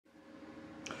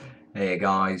Hey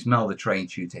guys, Mel the Train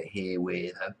Tutor here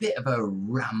with a bit of a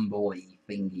ramble-y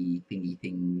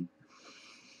thing.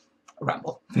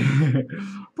 Ramble.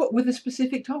 But with a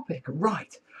specific topic.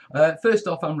 Right. First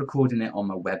off, I'm recording it on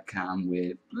my webcam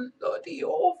with bloody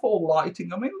awful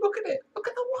lighting. I mean, look at it. Look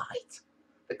at the light.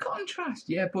 The contrast.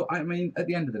 Yeah, but I mean, at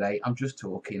the end of the day, I'm just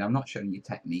talking. I'm not showing you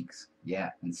techniques. Yeah,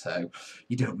 and so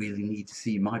you don't really need to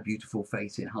see my beautiful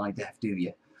face in high def, do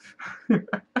you?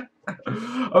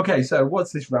 Okay, so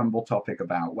what's this ramble topic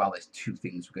about? Well, there's two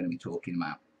things we're going to be talking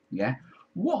about. Yeah,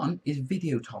 one is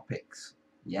video topics.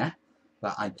 Yeah,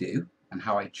 that I do and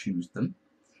how I choose them,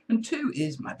 and two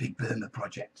is my Big Burma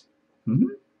project.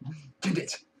 Did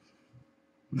it?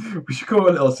 We should call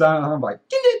a little sound like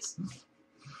did it.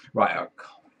 Right, oh, God,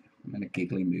 I'm in a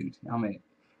giggly mood. I mean,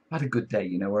 I had a good day.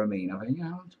 You know what I mean?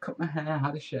 I've cut my hair,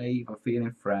 had a shave. I'm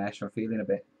feeling fresh. I'm feeling a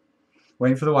bit.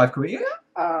 Waiting for the wife coming. Yeah,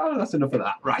 oh, that's enough of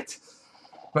that. Right.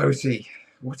 Bosie,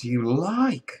 what do you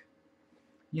like?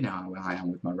 You know how I am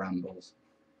with my rambles.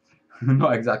 I'm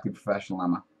not exactly professional,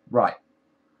 am I? Right.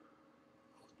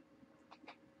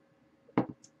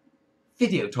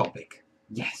 Video topic.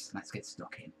 Yes, let's get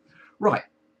stuck in. Right.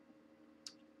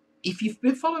 If you've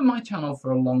been following my channel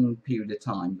for a long period of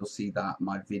time, you'll see that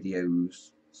my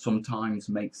videos sometimes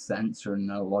make sense or in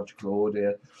a logical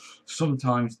order.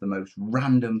 Sometimes the most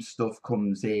random stuff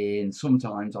comes in.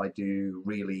 Sometimes I do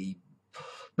really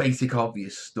basic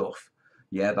obvious stuff,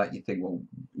 yeah, that you think, well,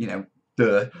 you know,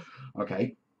 duh.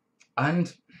 Okay,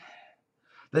 and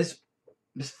there's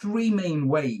three main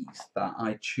ways that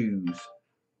I choose.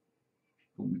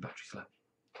 Oh, my battery's low.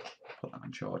 Put that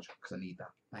on charge because I need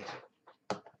that. There.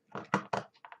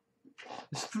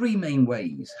 There's three main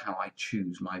ways how I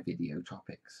choose my video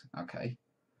topics. Okay,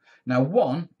 now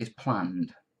one is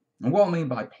planned, and what I mean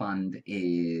by planned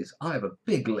is I have a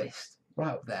big list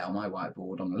right up there on my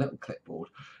whiteboard on a little clipboard,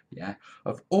 yeah,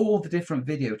 of all the different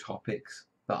video topics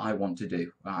that I want to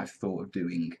do, that I've thought of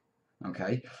doing.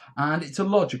 Okay, and it's a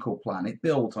logical plan. It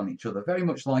builds on each other, very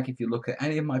much like if you look at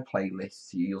any of my playlists,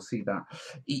 you'll see that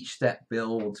each step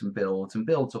builds and builds and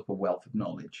builds up a wealth of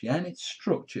knowledge. Yeah, and it's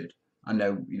structured. I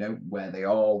know, you know, where they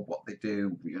are, what they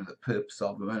do, you know, the purpose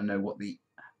of them. I know what the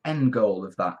end goal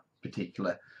of that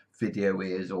particular video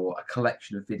is, or a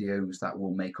collection of videos that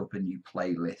will make up a new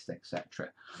playlist, etc.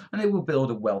 And it will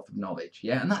build a wealth of knowledge.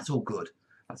 Yeah, and that's all good.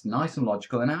 That's nice and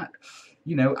logical. And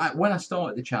when I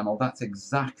started the channel, that's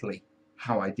exactly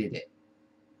how I did it.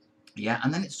 Yeah,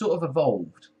 and then it sort of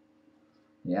evolved.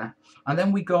 Yeah, and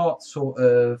then we got sort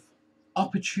of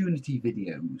opportunity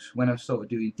videos when I was sort of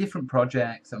doing different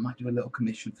projects. I might do a little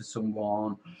commission for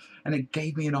someone, and it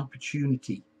gave me an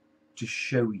opportunity to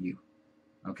show you,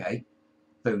 okay,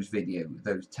 those videos,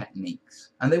 those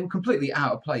techniques, and they were completely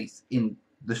out of place in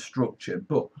the structure,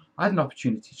 but I had an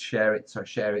opportunity to share it, so I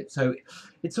share it. So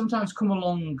it sometimes come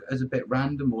along as a bit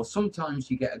random, or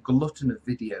sometimes you get a glutton of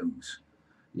videos.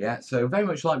 Yeah, so very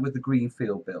much like with the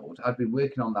Greenfield build, I've been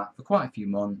working on that for quite a few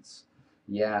months.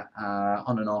 Yeah,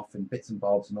 on and off and bits and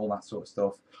bobs and all that sort of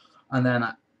stuff. And then,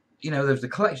 there was a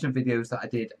collection of videos that I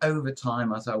did over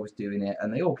time as I was doing it,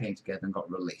 and they all came together and got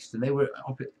released. And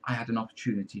I had an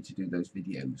opportunity to do those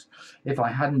videos. If I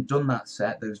hadn't done that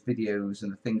set, those videos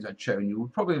and the things I'd shown you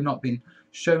would probably have not been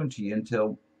shown to you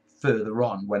until further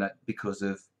on, because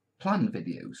of planned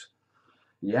videos.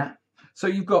 Yeah. So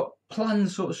you've got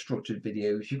planned sort of structured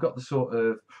videos, you've got the sort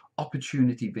of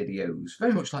opportunity videos,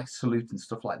 very much like Salute and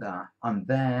stuff like that. I'm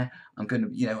there, I'm going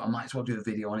to, I might as well do a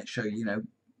video on it, show you,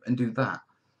 and do that.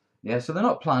 Yeah, so they're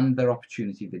not planned, they're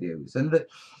opportunity videos. And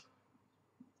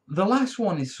the last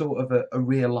one is sort of a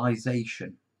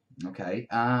realization, okay?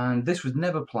 And this was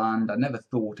never planned, I never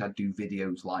thought I'd do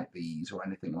videos like these or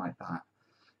anything like that.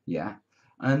 Yeah,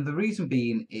 and the reason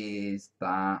being is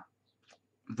that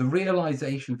the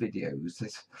realization videos,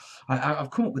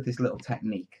 I've come up with this little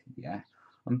technique, yeah,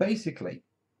 and basically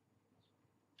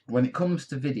when it comes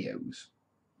to videos,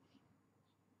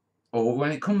 or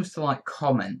when it comes to like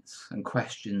comments and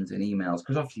questions and emails,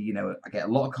 because obviously, I get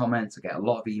a lot of comments, I get a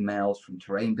lot of emails from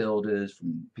terrain builders,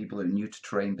 from people who are new to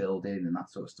terrain building and that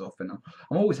sort of stuff, and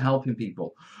I'm always helping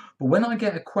people. But when I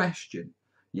get a question,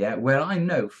 yeah, where I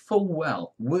know full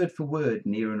well, word for word,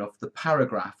 near enough, the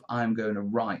paragraph I'm going to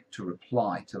write to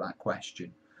reply to that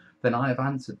question, then I have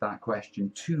answered that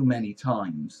question too many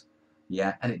times,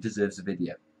 yeah, and it deserves a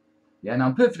video. Yeah, now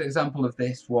a perfect example of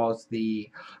this was the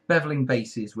beveling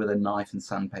bases with a knife and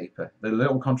sandpaper, the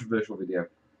little controversial video.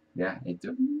 Yeah,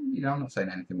 I'm not saying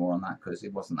anything more on that because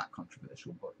it wasn't that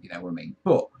controversial, but you know what I mean.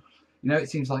 But it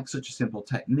seems like such a simple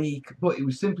technique, but it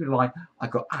was simply like I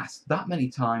got asked that many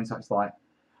times. I was like,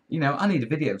 I need a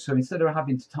video. So instead of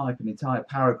having to type an entire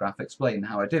paragraph explaining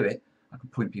how I do it, I can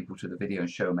point people to the video and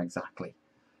show them exactly.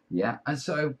 Yeah, and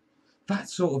so that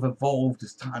sort of evolved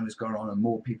as time has gone on and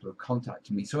more people have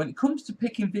contacted me. So when it comes to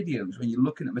picking videos, when you're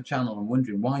looking at my channel and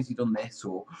wondering why has he done this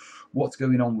or what's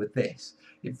going on with this,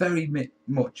 it very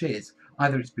much is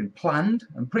either it's been planned,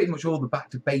 and pretty much all the back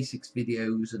to basics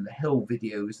videos and the hill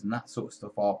videos and that sort of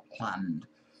stuff are planned.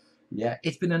 Yeah,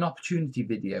 it's been an opportunity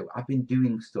video. I've been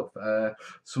doing stuff.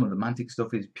 Some of the Mantic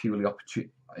stuff is purely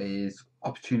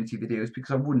opportunity videos,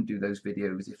 because I wouldn't do those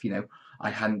videos if, you know, I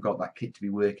hadn't got that kit to be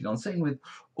working on. Same with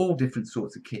all different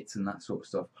sorts of kits and that sort of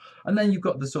stuff. And then you've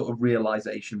got the sort of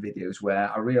realization videos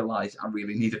where I realise I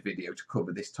really need a video to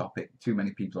cover this topic. Too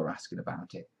many people are asking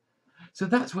about it. So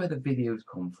that's where the videos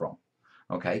come from.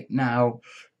 Okay, now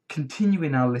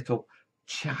continuing our little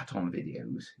chat on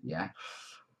videos, yeah.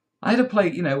 I had a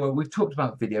play, you know, where we've talked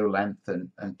about video length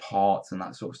and parts and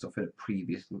that sort of stuff in a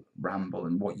previous ramble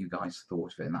and what you guys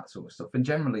thought of it and that sort of stuff. And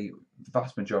generally, the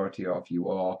vast majority of you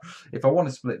are, if I want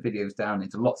to split videos down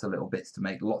into lots of little bits to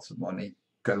make lots of money,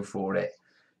 go for it.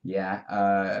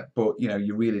 Yeah, but, you know,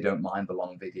 you really don't mind the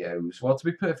long videos. Well, to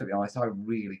be perfectly honest, I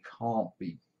really can't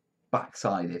be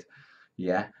backsided,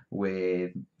 yeah,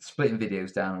 with splitting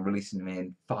videos down and releasing them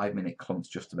in 5-minute clumps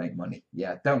just to make money.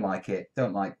 Yeah, don't like it.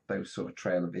 Don't like those sort of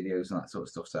trailer videos and that sort of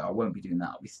stuff. So I won't be doing that.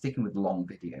 I'll be sticking with long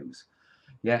videos.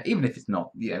 Yeah, even if it's not,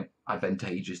 you know,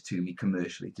 advantageous to me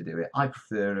commercially to do it. I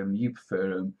prefer them. You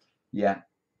prefer them. Yeah,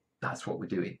 that's what we're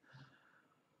doing.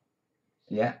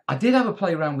 Yeah, I did have a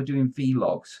play around with doing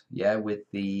vlogs. Yeah, with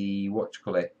the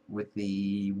with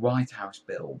the White House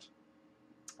build.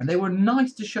 And they were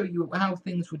nice to show you how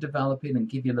things were developing and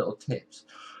give you little tips.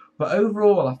 But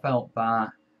overall, I felt that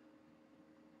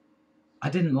I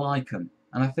didn't like them.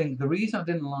 And I think the reason I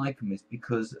didn't like them is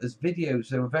because as videos,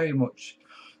 they were very much,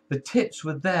 the tips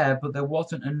were there, but there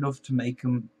wasn't enough to make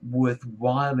them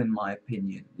worthwhile, in my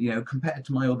opinion. You know, compared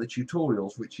to my other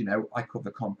tutorials, which, you know, I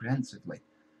cover comprehensively.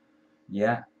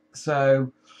 Yeah.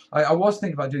 So I was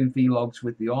thinking about doing vlogs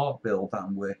with the art build that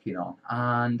I'm working on,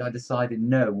 and I decided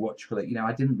no, you know,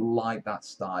 I didn't like that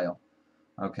style.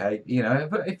 Okay, you know,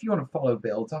 but if you want to follow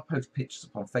builds, I'll post pictures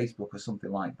up on Facebook or something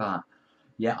like that.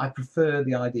 Yeah, I prefer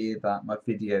the idea that my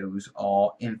videos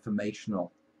are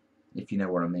informational, if you know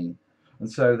what I mean.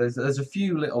 And so there's a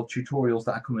few little tutorials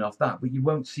that are coming off that, but you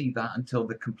won't see that until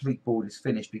the complete board is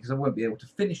finished, because I won't be able to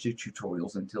finish the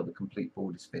tutorials until the complete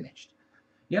board is finished.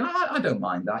 Yeah, I don't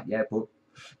mind that, yeah, but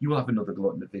you will have another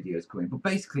glutton of videos coming. But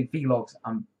basically, vlogs,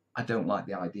 I don't like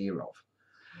the idea of.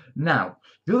 Now,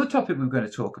 the other topic we're going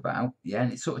to talk about, yeah,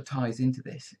 and it sort of ties into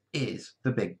this, is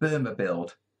the Big Burma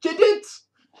Build. Chindits!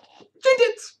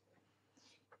 Chindits!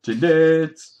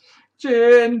 Chindits!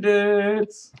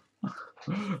 Chindits!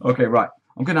 Okay, right.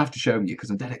 I'm going to have to show them you because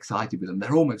I'm dead excited with them.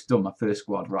 They're almost done, my first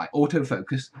squad. Right,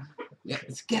 autofocus. Yeah,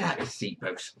 let's get out of the seat,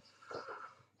 folks.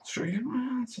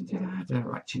 Right,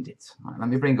 Chindits. Right, let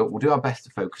me bring up. We'll do our best to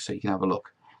focus so you can have a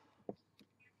look.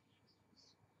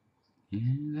 Yeah,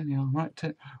 there you are.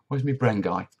 Right, where's my Bren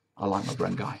guy? I like my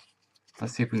Bren guy.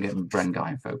 Let's see if we can get my Bren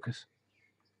guy in focus.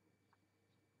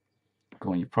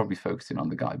 Go on, you're probably focusing on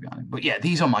the guy behind him. But yeah,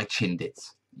 these are my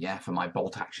Chindits. Yeah, for my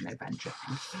bolt action adventure.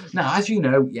 Now, as you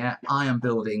know, yeah, I am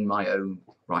building my own.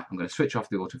 Right, I'm going to switch off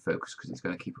the autofocus because it's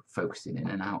going to keep focusing in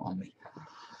and out on me.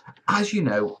 As you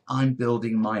know, I'm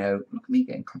building my own. Look at me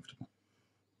getting comfortable.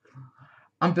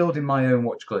 I'm building my own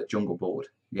jungle board.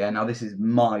 Yeah, now this is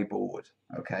my board.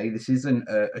 Okay, this isn't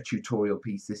a tutorial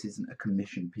piece. This isn't a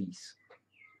commission piece.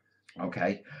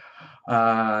 Okay,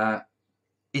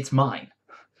 it's mine.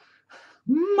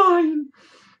 Mine.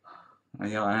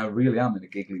 Yeah, I really am in a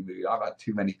giggly mood. I've had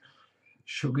too many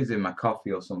sugars in my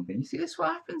coffee or something. You see, this is what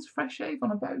happens. Fresh shave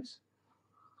on a boat.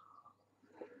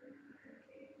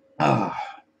 Ah.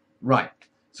 Right,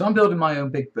 so I'm building my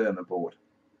own Big Burma board.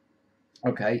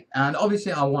 Okay, and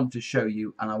obviously I want to show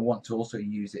you, and I want to also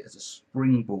use it as a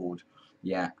springboard,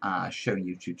 yeah, show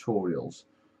you tutorials.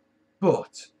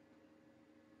 But,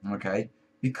 okay,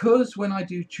 because when I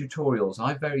do tutorials,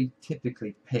 I very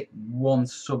typically pick one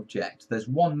subject. There's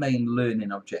one main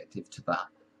learning objective to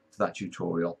that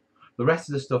tutorial. The rest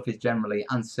of the stuff is generally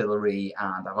ancillary,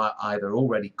 and I've either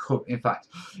already covered. In fact,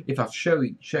 if I show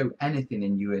anything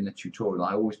in a tutorial,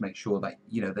 I always make sure that,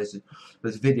 you know,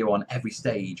 there's video on every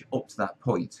stage up to that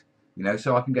point. You know,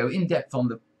 so I can go in depth on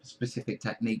the specific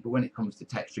technique, but when it comes to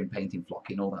texturing, painting,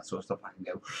 flocking, all that sort of stuff, I can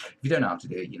go. If you don't know how to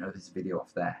do it, you know, there's a video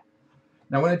off there.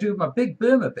 Now, when I do my Big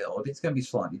Burma build, it's going to be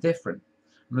slightly different.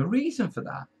 And the reason for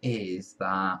that is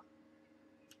that,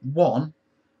 one,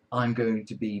 I'm going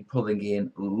to be pulling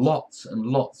in lots and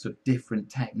lots of different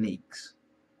techniques,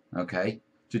 okay,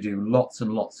 to do lots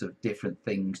and lots of different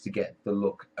things to get the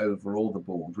look over all the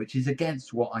board, which is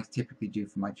against what I typically do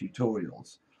for my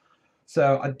tutorials.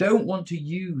 So I don't want to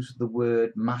use the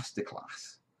word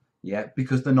masterclass, yeah,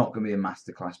 because they're not going to be a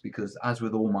masterclass, because as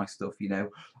with all my stuff, you know,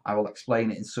 I will explain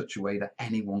it in such a way that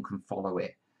anyone can follow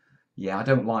it. Yeah, I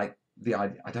don't like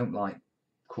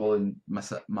calling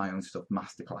my own stuff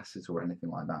masterclasses or anything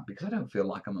like that, because I don't feel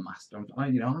like I'm a master.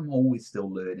 You know, I'm always still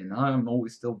learning. I'm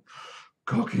always still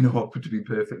cocking up, to be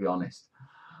perfectly honest.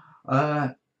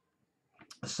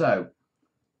 So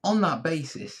on that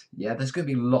basis, yeah, there's going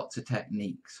to be lots of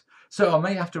techniques. So I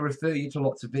may have to refer you to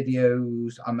lots of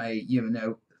videos. I may, you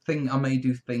know, I may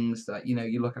do things that, you know,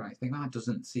 you look at it and think, that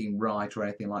doesn't seem right or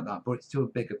anything like that, but it's to a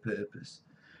bigger purpose.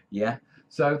 Yeah,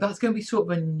 so that's going to be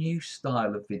sort of a new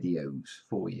style of videos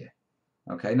for you.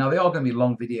 Okay, now they are going to be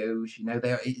long videos, you know,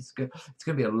 it's going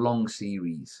to be a long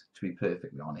series, to be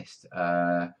perfectly honest.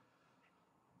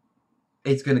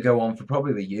 It's going to go on for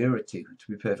probably a year or two, to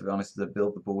be perfectly honest, to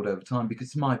build the board over time, because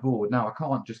it's my board. Now, I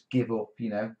can't just give up, you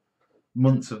know,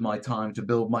 months of my time to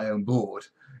build my own board,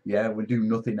 yeah, and do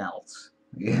nothing else,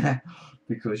 yeah,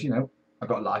 because, you know, I've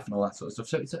got life and all that sort of stuff.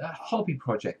 So it's a hobby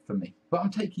project for me, but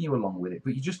I'm taking you along with it.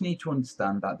 But you just need to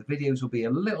understand that the videos will be a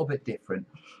little bit different,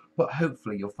 but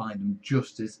hopefully you'll find them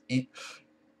just as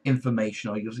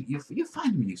informational. You'll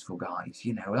find them useful, guys.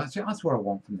 You know, that's what I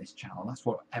want from this channel. That's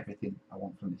what everything I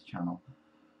want from this channel.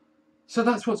 So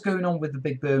that's what's going on with the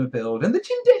Big Burma Build and the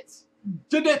Chindits.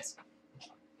 Chindits!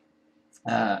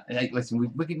 Hey, listen, we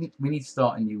need to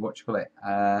start a new,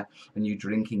 a new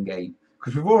drinking game.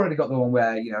 Because we've already got the one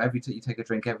where, you know, every time you take a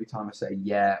drink, every time I say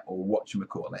yeah or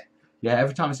whatchamacallit. Yeah,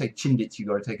 every time I say Chindits, you've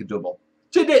got to take a double.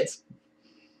 Chindits!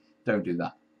 Don't do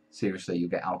that. Seriously, you'll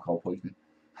get alcohol poisoning.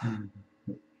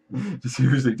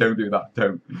 Seriously, don't do that.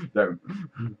 Don't.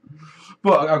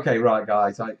 But, okay, right,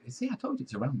 guys. I told you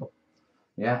it's a ramble.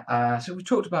 Yeah, so we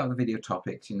talked about the video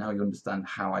topics. You know, you understand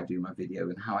how I do my video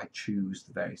and how I choose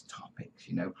the various topics.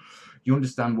 You know, you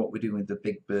understand what we're doing with the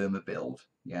Big Burma Build.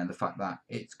 Yeah, and the fact that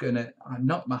it's gonna,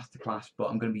 not masterclass, but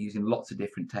I'm going to be using lots of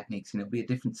different techniques, and it'll be a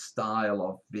different style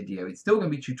of video. It's still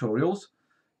going to be tutorials,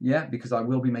 yeah, because I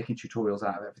will be making tutorials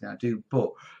out of everything I do,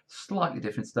 but slightly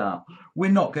different style.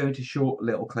 We're not going to short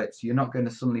little clips. You're not going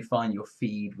to suddenly find your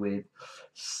feed with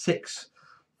 6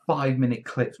 5-minute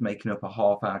clips making up a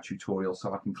half-hour tutorial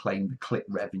so I can claim the clip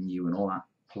revenue and all that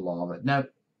palaver. No,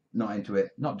 not into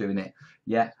it, not doing it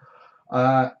yet.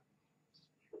 I'm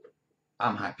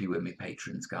happy with my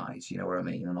patrons, guys, you know what I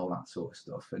mean, and all that sort of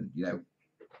stuff. And, you know,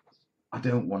 I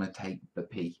don't want to take the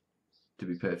pee, to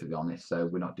be perfectly honest, so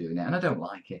we're not doing it. And I don't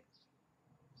like it.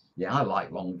 Yeah, I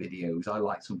like long videos. I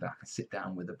like something I can sit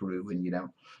down with a brew and, you know,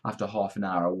 after half an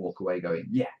hour I walk away going,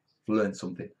 yeah, I've learned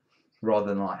something. Rather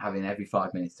than like having every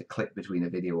 5 minutes to click between a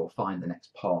video or find the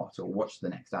next part or watch the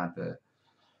next advert.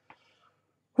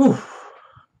 Whew.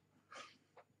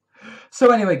 So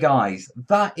anyway, guys,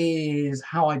 that is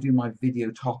how I do my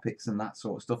video topics and that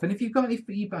sort of stuff. And if you've got any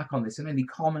feedback on this and any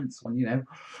comments on, you know,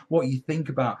 what you think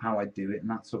about how I do it and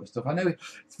that sort of stuff, I know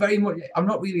it's very much. I'm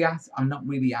not really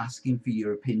asking for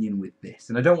your opinion with this,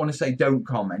 and I don't want to say don't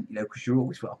comment, you know, because you're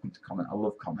always welcome to comment. I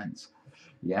love comments.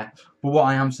 Yeah, but what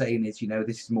I am saying is, you know,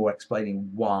 this is more explaining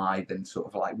why than sort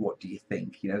of like, what do you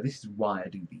think? You know, this is why I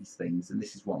do these things, and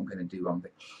this is what I'm going to do on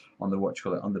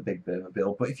the Big Burma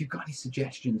Build. But if you've got any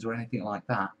suggestions or anything like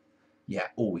that, yeah,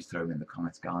 always throw them in the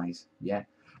comments, guys. Yeah,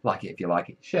 like it if you like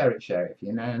it, share it if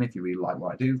you know, and if you really like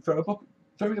what I do, throw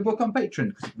me a book on Patreon,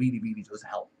 because it really, really does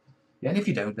help. Yeah, and if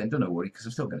you don't, then don't worry, because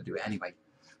I'm still going to do it anyway.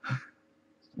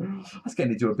 That's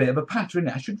getting into a bit of a pattern.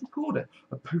 I should record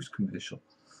a post commercial.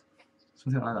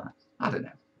 Something like that. I don't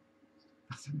know.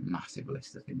 That's a massive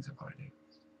list of things I've got to do.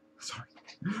 Sorry.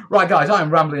 Right, guys, I am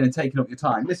rambling and taking up your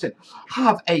time. Listen,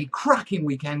 have a cracking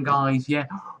weekend, guys. Yeah.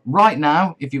 Right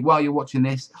now, while you're watching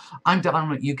this, I'm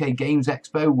down at UK Games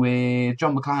Expo with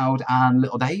John McLeod and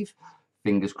Little Dave.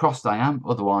 Fingers crossed I am.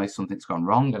 Otherwise, something's gone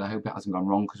wrong, and I hope it hasn't gone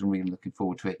wrong, because I'm really looking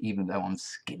forward to it, even though I'm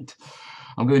skint.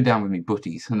 I'm going down with me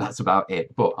butties, and that's about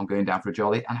it. But I'm going down for a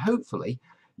jolly, and hopefully,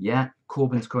 yeah,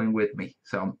 Corbyn's coming with me.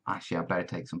 So actually, I better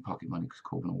take some pocket money, because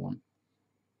Corbyn will want.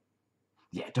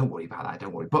 Yeah, don't worry about that.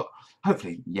 Don't worry. But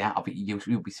hopefully, yeah,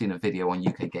 you'll be seeing a video on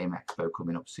UK Game Expo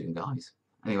coming up soon, guys.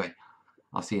 Anyway,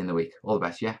 I'll see you in the week. All the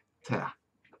best, yeah? Ta-da.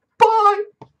 Bye!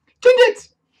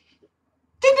 Chindits!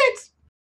 Chindits!